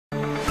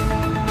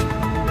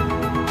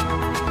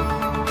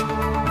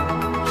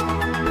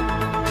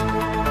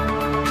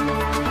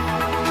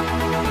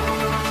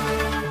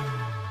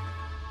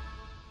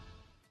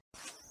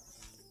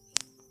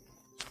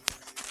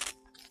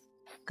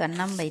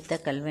கன்னம் வைத்த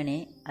கல்வனே.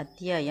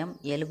 அத்தியாயம்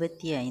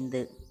 75.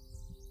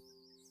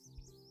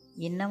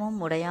 இன்னமும்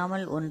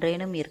உடையாமல்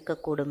ஒன்றேனும்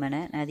இருக்கக்கூடுமென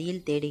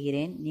நதியில்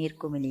தேடுகிறேன்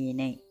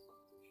நீர்க்குமிழியினை.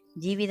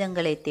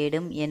 ஜீவிதங்களை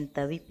தேடும் என்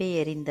தவிப்பை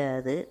எறிந்த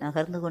அது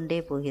நகர்ந்து கொண்டே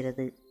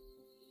போகிறது.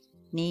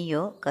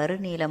 நீயோ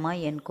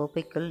கருநீலமாய் என்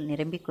கோப்பைக்குள்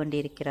நிரம்பிக்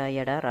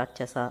கொண்டிருக்கிறாயடா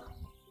ராட்சசா.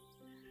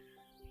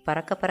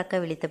 பறக்க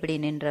பறக்க விழித்தபடி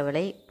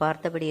நின்றவளை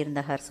பார்த்தபடி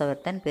இருந்த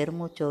ஹர்ஷவர்த்தன்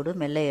பெருமூச்சோடு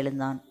மெல்ல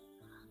எழுந்தான்.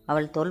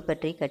 அவள் தோள்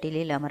பற்றி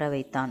கட்டிலில் அமர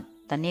வைத்தான்.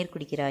 தண்ணீர்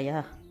குடிக்கிறாயா?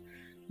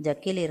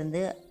 ஜக்கில் இருந்து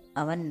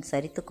அவன்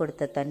சரித்து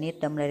கொடுத்த தண்ணீர்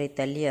டம்ளரை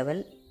தள்ளி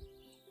அவள்,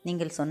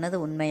 நீங்கள் சொன்னது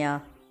உண்மையா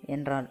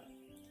என்றாள்.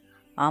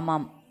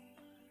 ஆமாம்,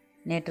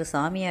 நேற்று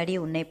சாமியாடி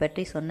உன்னை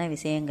பற்றி சொன்ன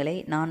விஷயங்களை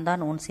நான்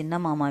தான் உன் சின்ன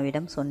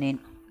மாமாவிடம் சொன்னேன்.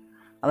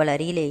 அவள்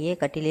அருகிலேயே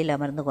கட்டிலில்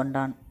அமர்ந்து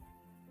கொண்டான்.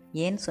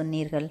 ஏன்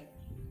சொன்னீர்கள்?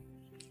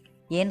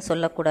 ஏன்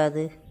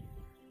சொல்லக்கூடாது?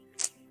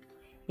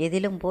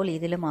 எதிலும் போல்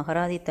இதிலும்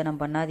அகராதித்தனம்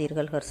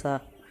பண்ணாதீர்கள் ஹர்ஷா.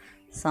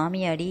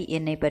 சாமியாடி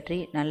என்னை பற்றி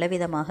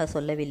நல்லவிதமாக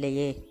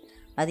சொல்லவில்லையே.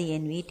 அது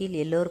என் வீட்டில்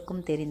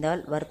எல்லோருக்கும்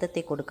தெரிந்தால்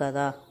வருத்தத்தை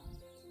கொடுக்காதா?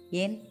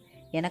 ஏன்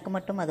எனக்கு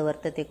மட்டும் அது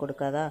வருத்தத்தை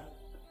கொடுக்காதா?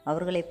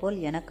 அவர்களைப் போல்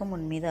எனக்கும்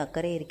உன் மீது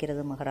அக்கறை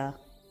இருக்கிறது மகரா.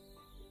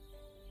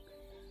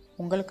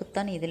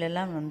 உங்களுக்குத்தான்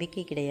இதிலெல்லாம்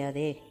நம்பிக்கை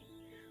கிடையாதே.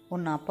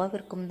 உன்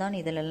அப்பாவிற்கும் தான்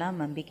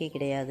இதிலெல்லாம் நம்பிக்கை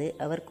கிடையாது.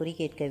 அவர் குறி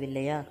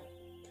கேட்கவில்லையா?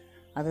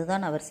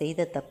 அதுதான் அவர்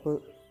செய்த தப்பு.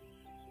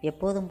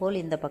 எப்போதும்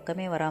போல் இந்த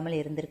பக்கமே வராமல்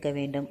இருந்திருக்க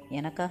வேண்டும்.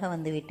 எனக்காக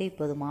வந்துவிட்டு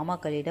இப்போது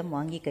மாமாக்களிடம்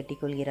வாங்கி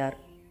கட்டிக்கொள்கிறார்.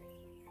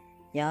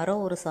 யாரோ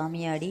ஒரு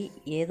சாமியாடி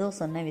ஏதோ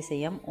சொன்ன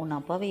விஷயம் உன்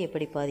அப்பாவை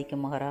எப்படி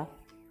பாதிக்கும் மகரா?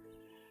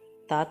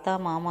 தாத்தா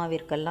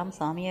மாமாவிற்கெல்லாம்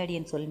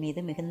சாமியாடியின் சொல்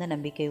மீது மிகுந்த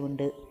நம்பிக்கை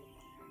உண்டு.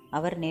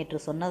 அவர் நேற்று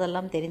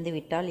சொன்னதெல்லாம்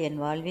தெரிந்துவிட்டால்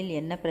என் வாழ்வில்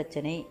என்ன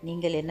பிரச்சனை,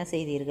 நீங்கள் என்ன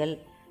செய்தீர்கள்,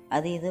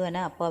 அது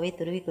இதுவென அப்பாவை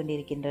துருவி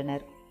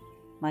கொண்டிருக்கின்றனர்.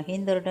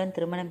 மகேந்தருடன்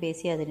திருமணம்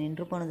பேசி அது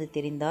நின்று போனது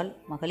தெரிந்தால்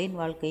மகளின்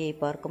வாழ்க்கையை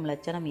பார்க்கும்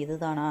லட்சணம்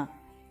இதுதானா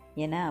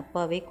என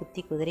அப்பாவை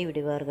குத்தி குதறி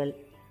விடுவார்கள்.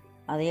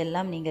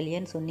 அதையெல்லாம் நீங்கள்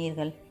ஏன்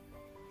சொன்னீர்கள்?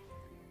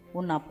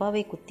 உன்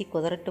அப்பாவை குத்தி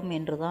குதறட்டும்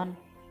என்றுதான்.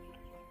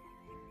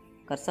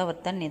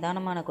 ஹர்ஷவர்த்தன்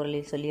நிதானமான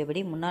குரலில்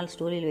சொல்லியபடி முன்னால்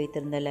ஸ்டூலில்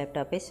வைத்திருந்த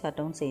லேப்டாப்பை ஷட்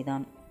டவுன்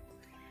செய்தான்.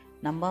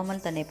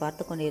 நம்பாமல் தன்னை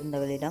பார்த்து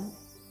கொண்டிருந்தவளிடம்,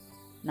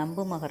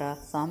 நம்பு மகரா,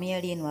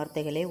 சாமியாடியின்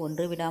வார்த்தைகளை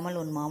ஒன்று விடாமல்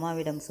உன்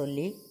மாமாவிடம்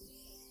சொல்லி,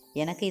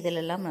 எனக்கு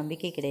இதிலெல்லாம்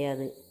நம்பிக்கை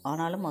கிடையாது.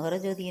 ஆனாலும்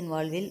மகரஜோதியின்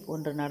வாழ்வில்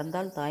ஒன்று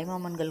நடந்தால்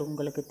தாய்மாமன்கள்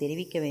உங்களுக்கு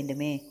தெரிவிக்க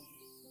வேண்டுமே.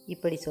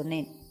 இப்படி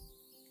சொன்னேன்.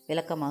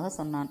 விளக்கமாக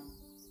சொன்னான்.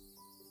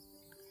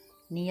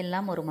 நீ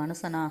எல்லாம் ஒரு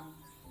மனுஷனா?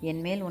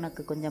 என்மேல்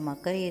உனக்கு கொஞ்சம்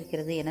அக்கறை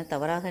இருக்கிறது என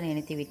தவறாக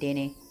நினைத்து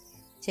விட்டேனே.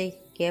 செய்,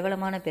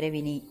 கேவலமான பிறவி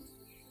நீ.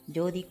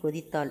 ஜோதி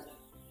கொதித்தாள்.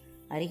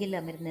 அருகில்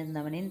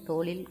அமர்ந்திருந்தவனின்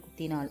தோளில்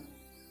குத்தினாள்.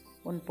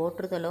 உன்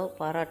போற்றுதலோ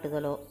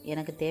பாராட்டுதலோ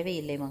எனக்கு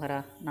தேவையில்லை மகரா.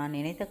 நான்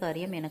நினைத்த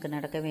காரியம் எனக்கு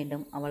நடக்க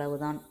வேண்டும்,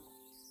 அவ்வளவுதான்.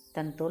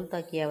 தன் தோள்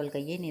தாக்கிய அவள்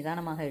கையை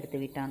நிதானமாக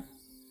எடுத்துவிட்டான்.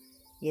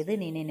 எது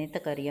நீ நினைத்த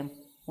காரியம்?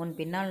 உன்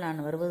பின்னால்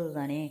நான்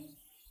வருவதுதானே.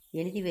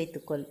 எழுதி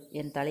வைத்துக்கொள்.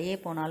 என் தலையே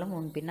போனாலும்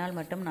உன் பின்னால்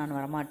மட்டும் நான்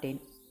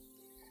வரமாட்டேன்.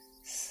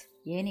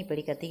 ஏன்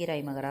இப்படி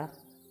கத்துகிறாய் மகரா?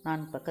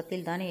 நான்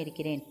பக்கத்தில் தானே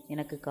இருக்கிறேன்.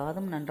 எனக்கு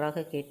காதும்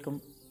நன்றாக கேட்கும்.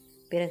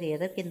 பிறகு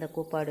எதற்கு இந்த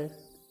கூப்பாடு?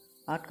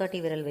 ஆட்காட்டி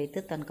விரல் வைத்து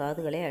தன்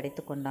காதுகளை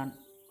அடைத்து கொண்டான்.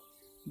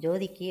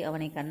 ஜோதிக்கு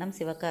அவனை கன்னம்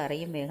சிவக்க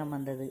அறையும் வேகம்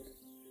வந்தது.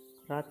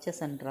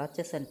 ராட்சசன்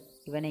ராட்சசன்,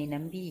 இவனை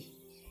நம்பி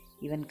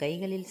இவன்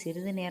கைகளில்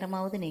சிறிது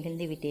நேரமாவது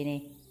நெகிழ்ந்து விட்டேனே.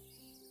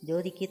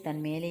 ஜோதிக்கு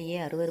தன் மேலேயே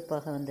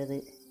அருவருப்பாக வந்தது.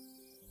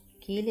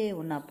 கீழே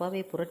உன்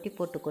அப்பாவை புரட்டி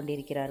போட்டு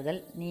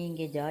கொண்டிருக்கிறார்கள். நீ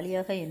இங்கே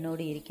ஜாலியாக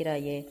என்னோடு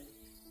இருக்கிறாயே,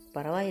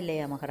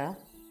 பரவாயில்லையா மகரா?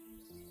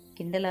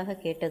 கிண்டலாக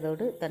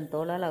கேட்டதோடு தன்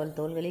தோளால் அவள்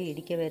தோள்களில்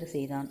இடிக்க வேறு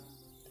செய்தான்.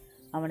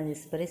 அவனது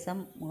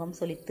ஸ்பரிசம் முகம்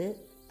சொலித்து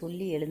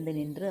துள்ளி எழுந்து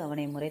நின்று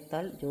அவனை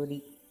முறைத்தாள் ஜோதி.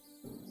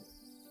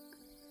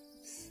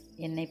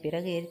 என்னை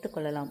பிறகு எரித்து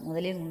கொள்ளலாம்.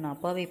 முதலில் உன்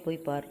அப்பாவை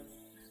போய் பார்.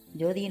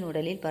 ஜோதியின்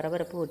உடலில்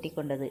பரபரப்பு ஒட்டி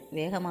கொண்டது.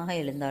 வேகமாக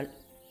எழுந்தாள்.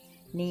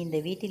 நீ இந்த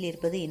வீட்டில்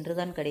இருப்பது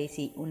இன்றுதான்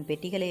கடைசி. உன்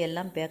பெட்டிகளை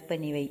எல்லாம் பேக்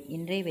பண்ணி வை.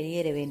 இன்றே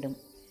வெளியேற வேண்டும்.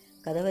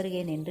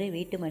 கதவருகே நின்று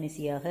வீட்டு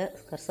மனுஷியாக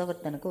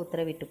ஹர்ஷவர்த்தனுக்கு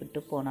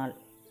உத்தரவிட்டு போனாள்.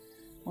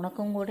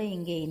 உனக்கும் கூட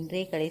இங்கே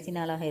இன்றே கடைசி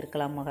நாளாக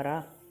இருக்கலாம் மகரா.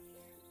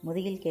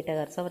 முதுகில் கேட்ட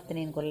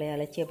ஹர்ஷவர்த்தனின் குரலை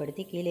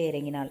அலட்சியப்படுத்தி கீழே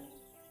இறங்கினாள்.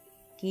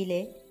 கீழே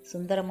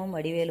சுந்தரமும்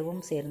வடிவேலுவும்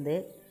சேர்ந்து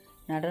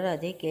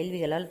நடராஜை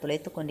கேள்விகளால்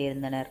துளைத்து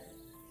கொண்டிருந்தனர்.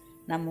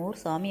 நம் ஊர்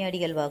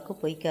சாமியாடிகள் வாக்கு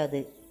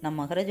பொய்க்காது. நம்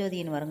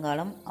மகரஜோதியின்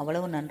வருங்காலம்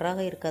அவ்வளவு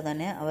நன்றாக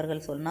இருக்கதானே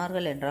அவர்கள்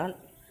சொன்னார்கள் என்றால்,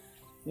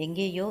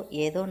 எங்கேயோ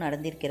ஏதோ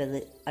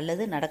நடந்திருக்கிறது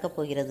அல்லது நடக்கப்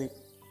போகிறது.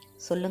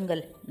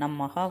 சொல்லுங்கள், நம்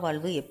மகா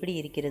வாழ்வு எப்படி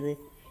இருக்கிறது?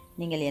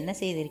 நீங்கள் என்ன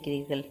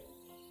செய்திருக்கிறீர்கள்?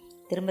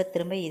 திரும்ப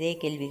திரும்ப இதே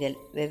கேள்விகள்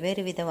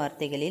வெவ்வேறு வித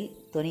வார்த்தைகளில்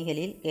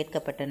தொனிகளில்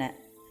கேட்கப்பட்டன.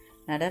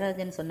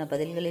 நடராஜன் சொன்ன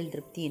பதில்களில்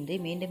திருப்தியின்றி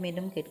மீண்டும்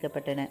மீண்டும்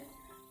கேட்கப்பட்டன.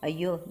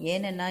 ஐயோ,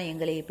 ஏனென்னா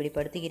எங்களை இப்படி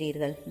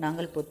படுத்துகிறீர்கள்?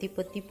 நாங்கள் பொத்தி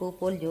பொத்தி பூ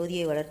போல்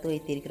ஜோதியை வளர்த்து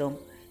வைத்திருக்கிறோம்.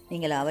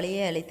 நீங்கள்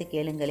அவளையே அழைத்து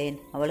கேளுங்களேன்.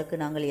 அவளுக்கு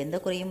நாங்கள் எந்த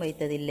குறையும்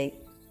வைத்ததில்லை.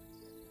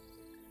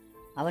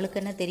 அவளுக்கு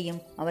என்ன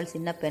தெரியும்? அவள்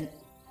சின்ன பெண்.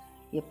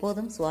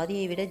 எப்போதும்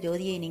சுவாதியை விட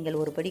ஜோதியை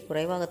நீங்கள் ஒரு படி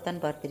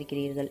குறைவாகத்தான்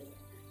பார்த்திருக்கிறீர்கள்.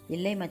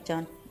 இல்லை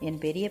மச்சான், என்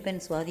பெரிய பெண்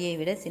சுவாதியை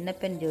விட சின்ன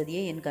பெண்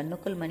ஜோதியை என்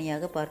கண்ணுக்குள்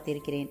மணியாக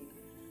பார்த்திருக்கிறேன்.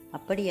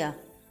 அப்படியா?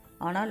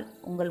 ஆனால்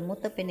உங்கள்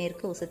மூத்த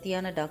பெண்ணிற்கு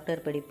உசத்தியான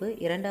டாக்டர் படிப்பு,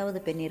 இரண்டாவது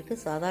பெண்ணிற்கு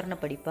சாதாரண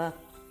படிப்பா?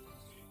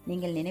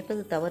 நீங்கள்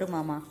நினைப்பது தவறு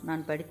மாமா.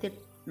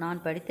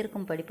 நான்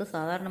படித்திருக்கும் படிப்பு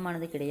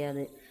சாதாரணமானது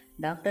கிடையாது.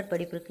 டாக்டர்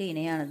படிப்பிற்கு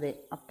இணையானது.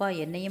 அப்பா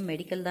என்னையும்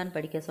மெடிக்கல் தான்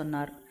படிக்க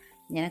சொன்னார்.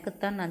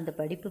 எனக்குத்தான் அந்த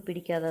படிப்பு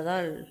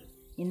பிடிக்காததால்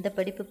இந்த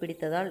படிப்பு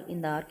பிடித்ததால்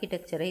இந்த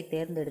ஆர்கிடெக்சரை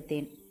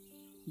தேர்ந்தெடுத்தேன்.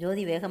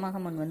 ஜோதி வேகமாக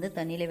முன்வந்து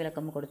தன்னிலை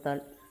விளக்கம்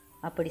கொடுத்தாள்.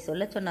 அப்படி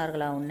சொல்லச்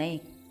சொன்னார்களா உன்னை?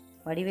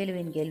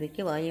 வடிவேலுவின்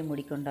கேள்விக்கு வாயை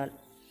மூடிக்கொண்டாள்.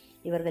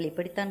 இவர்கள்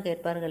இப்படித்தான்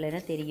கேட்பார்கள் என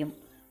தெரியும்.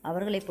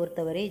 அவர்களை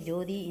பொறுத்தவரை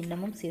ஜோதி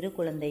இன்னமும் சிறு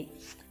குழந்தை.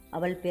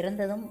 அவள்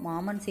பிறந்ததும்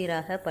மாமன்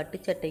சீராக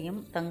பட்டுச்சட்டையும்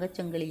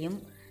தங்கச்சங்கிலியும்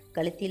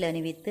கழுத்தில்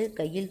அணிவித்து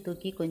கையில்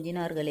தூக்கி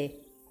கொஞ்சினார்களே,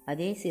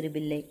 அதே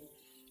சிறுபிள்ளை.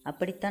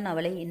 அப்படித்தான்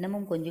அவளை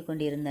இன்னமும் கொஞ்சிக்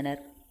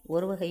கொண்டிருந்தனர்.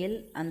 ஒரு வகையில்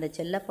அந்த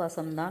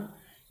செல்லப்பாசம்தான்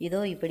இதோ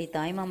இப்படி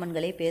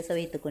தாய்மாமன்களை பேச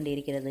வைத்து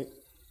கொண்டிருக்கிறது.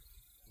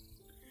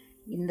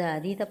 இந்த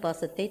அதீத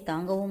பாசத்தை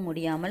தாங்கவும்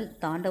முடியாமல்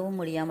தாண்டவும்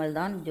முடியாமல்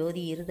தான்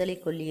ஜோதி இருதலை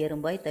கொல்லி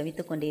எறும்பாய்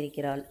தவித்து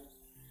கொண்டிருக்கிறாள்.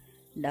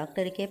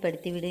 டாக்டருக்கே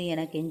படித்துவிடு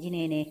என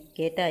கெஞ்சினேனே,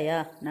 கேட்டாயா?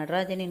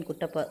 நடராஜனின்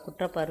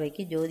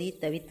குற்றப்பார்வைக்கு ஜோதி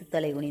தவித்து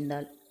தலை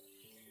குனிந்தாள்.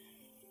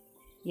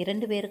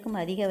 2 பேருக்கும்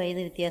அதிக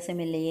வயது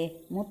வித்தியாசமில்லையே.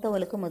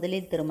 மூத்தவளுக்கு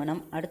முதலில்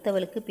திருமணம்,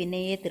 அடுத்தவளுக்கு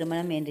பின்னையே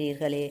திருமணம்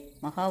என்றீர்களே,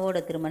 மகாவோட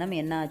திருமணம்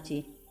என்ன ஆச்சு?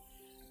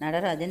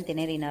 நடராஜன்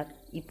திணறினார்.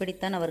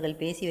 இப்படித்தான் அவர்கள்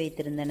பேசி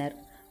வைத்திருந்தனர்.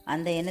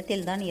 அந்த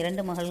எண்ணத்தில்தான்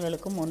 2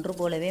 மகள்களுக்கும் ஒன்று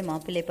போலவே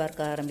மாப்பிள்ளை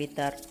பார்க்க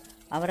ஆரம்பித்தார்.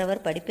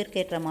 அவரவர்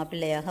படிப்பிற்கேற்ற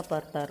மாப்பிள்ளையாக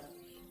பார்த்தார்.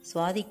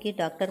 சுவாதிக்கு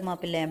டாக்டர்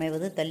மாப்பிள்ளை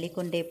அமைவது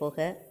தள்ளிக்கொண்டே போக,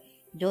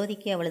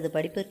 ஜோதிக்கு அவளது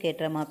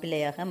படிப்பிற்கேற்ற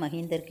மாப்பிள்ளையாக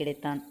மகேந்தர்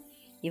கிடைத்தான்.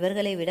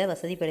 இவர்களை விட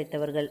வசதி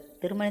படைத்தவர்கள்.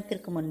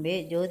 திருமணத்திற்கு முன்பே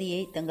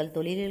ஜோதியை தங்கள்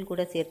தொழிலில்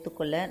கூட சேர்த்து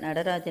கொள்ள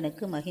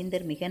நடராஜனுக்கு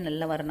மகேந்தர் மிக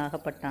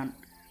நல்லவரனாகப்பட்டான்.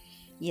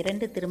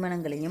 2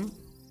 திருமணங்களையும்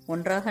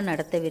ஒன்றாக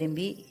நடத்த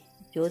விரும்பி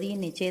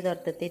ஜோதியின்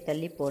நிச்சயதார்த்தத்தை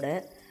தள்ளி போட,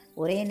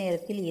 ஒரே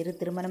நேரத்தில் 2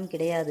 திருமணம்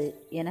கிடையாது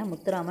என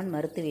முத்துராமன்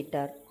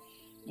மறுத்துவிட்டார்.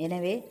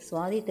 எனவே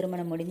சுவாதி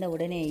திருமணம் முடிந்த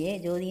உடனேயே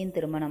ஜோதியின்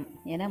திருமணம்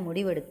என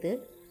முடிவெடுத்து,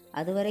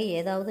 அதுவரை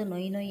ஏதாவது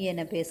நொய்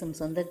என பேசும்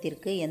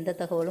சொந்தத்திற்கு எந்த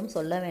தகவலும்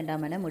சொல்ல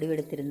வேண்டாம் என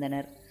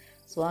முடிவெடுத்திருந்தனர்.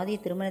 சுவாதி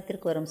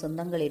திருமணத்திற்கு வரும்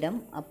சொந்தங்களிடம்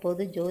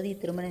அப்போது ஜோதி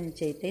திருமண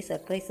நிச்சயத்தை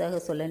சர்ப்ரைஸாக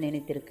சொல்ல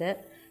நினைத்திருக்க,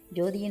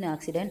 ஜோதியின்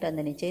ஆக்சிடென்ட்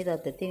அந்த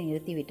நிச்சயதார்த்தத்தை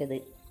நிறுத்திவிட்டது.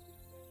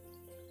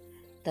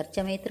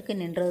 தற்சமயத்திற்கு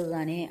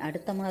நின்றதுதானே.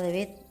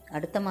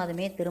 அடுத்த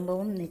மாதமே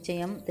திரும்பவும்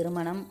நிச்சயம்,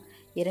 திருமணம்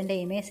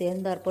இரண்டையுமே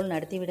சேர்ந்தாற்போல்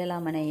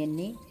நடத்திவிடலாமென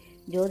எண்ணி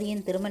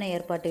ஜோதியின் திருமண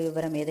ஏற்பாட்டு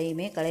விவரம்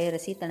எதையுமே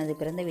கலையரசி தனது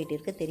பிறந்த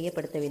வீட்டிற்கு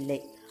தெரியப்படுத்தவில்லை.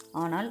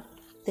 ஆனால்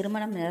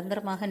திருமணம்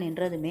நிரந்தரமாக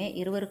நின்றதுமே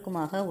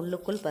இருவருக்குமாக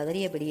உள்ளுக்குள்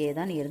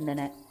பதறியபடியேதான்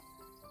இருந்தன.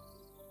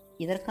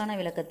 இதற்கான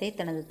விளக்கத்தை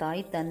தனது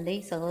தாய், தந்தை,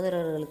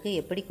 சகோதரர்களுக்கு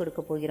எப்படி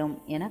கொடுக்கப் போகிறோம்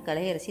என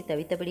கலையரசி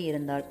தவித்தபடி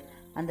இருந்தாள்.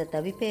 அந்த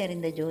தவிப்பை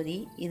அறிந்த ஜோதி,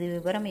 இது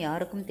விவரம்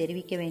யாருக்கும்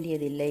தெரிவிக்க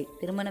வேண்டியதில்லை.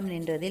 திருமணம்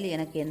நின்றதில்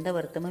எனக்கு எந்த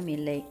வருத்தமும்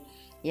இல்லை.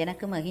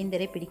 எனக்கு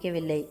மகேந்தரை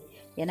பிடிக்கவில்லை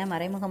என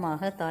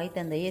மறைமுகமாக தாய்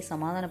தந்தையை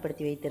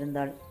சமாதானப்படுத்தி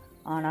வைத்திருந்தாள்.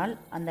 ஆனால்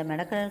அந்த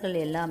மெடக்கடல்கள்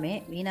எல்லாமே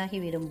வீணாகி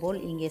விடும்போல்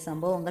இங்கே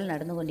சம்பவங்கள்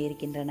நடந்து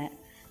கொண்டிருக்கின்றன.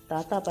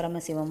 தாத்தா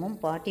பரமசிவமும்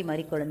பாட்டி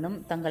மரிக்கொழுந்தும்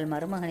தங்கள்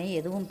மருமகனை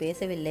எதுவும்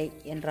பேசவில்லை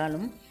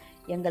என்றாலும்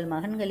எங்கள்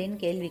மகன்களின்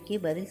கேள்விக்கு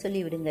பதில் சொல்லி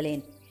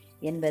விடுங்களேன்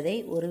என்பதை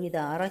ஒருவித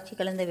ஆராய்ச்சி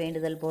கலந்த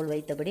வேண்டுதல் போல்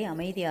வைத்தபடி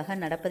அமைதியாக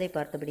நடப்பதை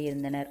பார்த்தபடி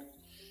இருந்தனர்.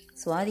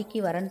 சுவாதிக்கு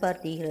வரன்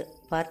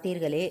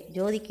பார்த்தீர்களே,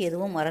 ஜோதிக்கு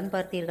எதுவும் வரன்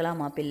பார்த்தீர்களா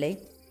மாப்பிள்ளை?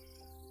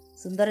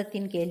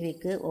 சுந்தரத்தின்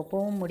கேள்விக்கு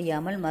ஒப்பவும்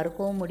முடியாமல்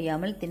மறுக்கவும்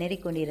முடியாமல்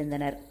திணறிக்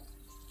கொண்டிருந்தனர்.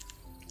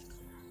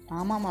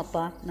 ஆமாம்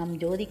அப்பா, நம்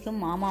ஜோதிக்கும்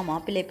மாமா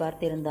மாப்பிள்ளை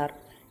பார்த்திருந்தார்.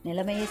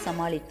 நிலைமையை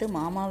சமாளித்து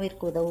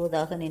மாமாவிற்கு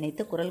உதவுவதாக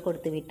நினைத்து குரல்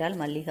கொடுத்து விட்டாள்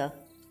மல்லிகா.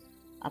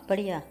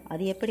 அப்படியா?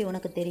 அது எப்படி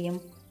உனக்கு தெரியும்?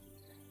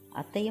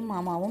 அத்தையும்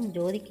மாமாவும்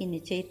ஜோதிக்கு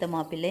நிச்சயித்த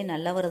மாப்பிள்ளை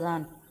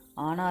நல்லவர்தான்,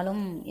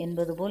 ஆனாலும்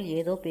என்பது போல்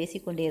ஏதோ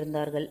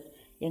பேசிக்கொண்டிருந்தார்கள்.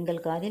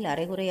 எங்கள் காதில்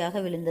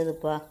அரைகுறையாக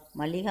விழுந்ததுப்பா.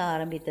 மல்லிகா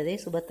ஆரம்பித்ததை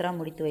சுபத்ரா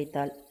முடித்து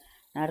வைத்தாள்.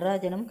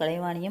 நடராஜனும்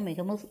கலைவாணியும்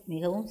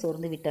மிகவும்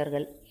சோர்ந்து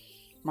விட்டார்கள்.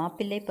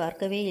 மாப்பிள்ளை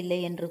பார்க்கவே இல்லை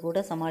என்று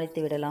கூட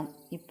சமாளித்து விடலாம்.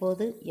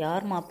 இப்போது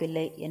யார்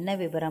மாப்பிள்ளை, என்ன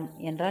விபரம்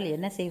என்றால்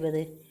என்ன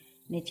செய்வது?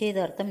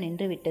 நிச்சயதார்த்தம்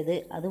நின்றுவிட்டது.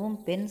 அதுவும்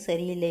பெண்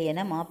சரியில்லை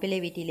என மாப்பிள்ளை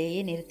வீட்டிலேயே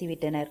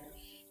நிறுத்திவிட்டனர்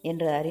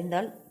என்று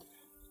அறிந்தால்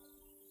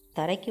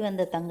தரைக்கு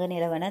வந்த தங்க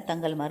நிலவென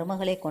தங்கள்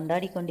மருமகளை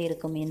கொண்டாடி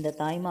கொண்டிருக்கும் இந்த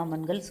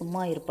தாய்மாமன்கள்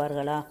சும்மா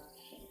இருப்பார்களா?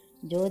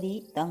 ஜோதி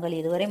தாங்கள்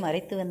இதுவரை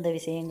மறைத்து வந்த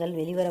விஷயங்கள்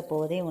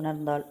வெளிவரப்போவதை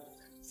உணர்ந்தாள்.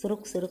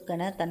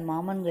 சுருக்கென தன்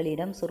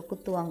மாமன்களிடம்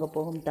சொற்குத்து வாங்கப்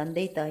போகும்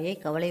தந்தை தாயை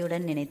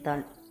கவலையுடன்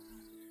நினைத்தாள்.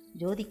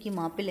 ஜோதிக்கு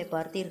மாப்பிள்ளை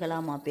பார்த்தீர்களா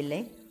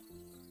மாப்பிள்ளை?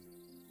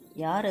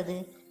 யார் அது?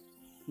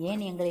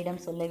 ஏன்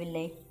எங்களிடம்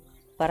சொல்லவில்லை?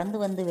 பறந்து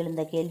வந்து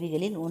விழுந்த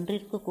கேள்விகளில்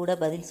ஒன்றிற்கு கூட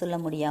பதில் சொல்ல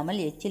முடியாமல்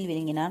எச்சில்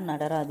விழுங்கினான்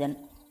நடராஜன்.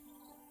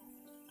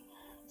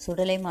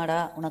 சுடலை மாடா,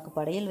 உனக்கு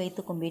படையில்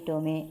வைத்து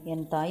கும்பிட்டோமே,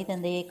 என் தாய்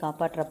தந்தையை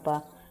காப்பாற்றப்பா.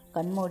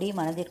 கண்மூடி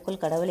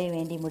மனதிற்குள் கடவுளை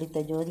வேண்டி முடித்த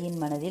ஜோதியின்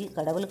மனதில்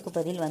கடவுளுக்கு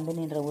பதில் வந்து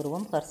நின்ற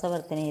உருவம்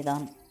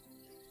ஹர்ஷவர்த்தனேதான்.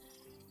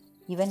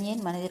 இவன்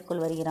ஏன்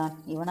மனதிற்குள் வருகிறான்?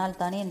 இவனால்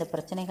தானே இந்த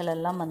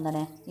பிரச்சனைகளெல்லாம் வந்தன.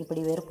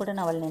 இப்படி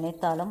வெறுப்புடன் அவள்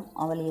நினைத்தாலும்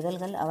அவள்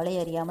இதழ்கள் அவளை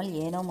அறியாமல்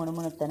ஏனோ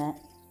முணுமுணுத்தன.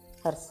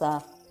 ஹர்ஷா,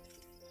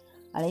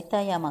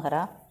 அழைத்தாயா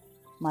மகரா?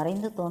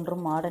 மறைந்து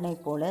தோன்றும்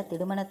மாடனைப் போல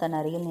திடுமென தன்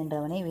அருகில்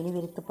நின்றவனை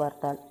விழிவிரித்து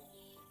பார்த்தாள்.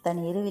 தன்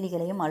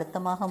இருவிழிகளையும்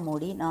அழுத்தமாக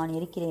மூடி நான்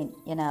இருக்கிறேன்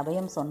என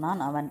அபயம் சொன்னான்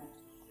அவன்.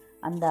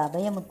 அந்த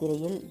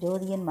அபயமுத்திரையில்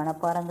ஜோதியின்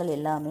மனப்பாரங்கள்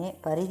எல்லாமே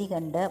பரிதி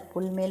கண்ட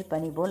புல்மேல்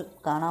பனி போல்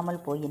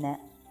காணாமல் போயின.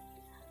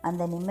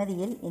 அந்த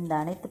நிம்மதியில் இந்த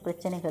அனைத்து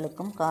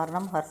பிரச்சனைகளுக்கும்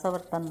காரணம்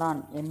ஹர்ஷவர்த்தன்தான்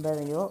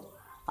என்பதையோ,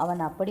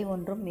 அவன் அப்படி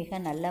ஒன்றும் மிக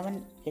நல்லவன்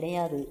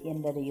கிடையாது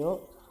என்பதையோ,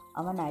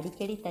 அவன்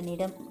அடிக்கடி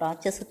தன்னிடம்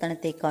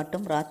இராட்சசத்தனத்தை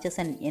காட்டும்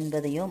இராட்சசன்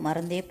என்பதையோ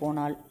மறந்தே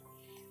போனாள்.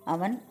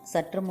 அவன்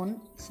சற்று முன்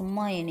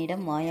சும்மா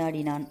என்னிடம்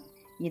வாயாடினான்.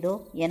 இதோ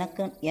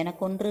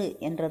எனக்கொன்று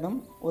என்றதும்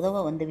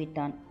உதவ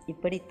வந்துவிட்டான்.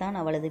 இப்படித்தான்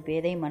அவளது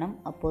பேதை மனம்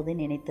அப்போது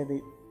நினைத்தது.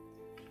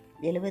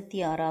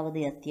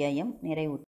 76வது அத்தியாயம் நிறைவு.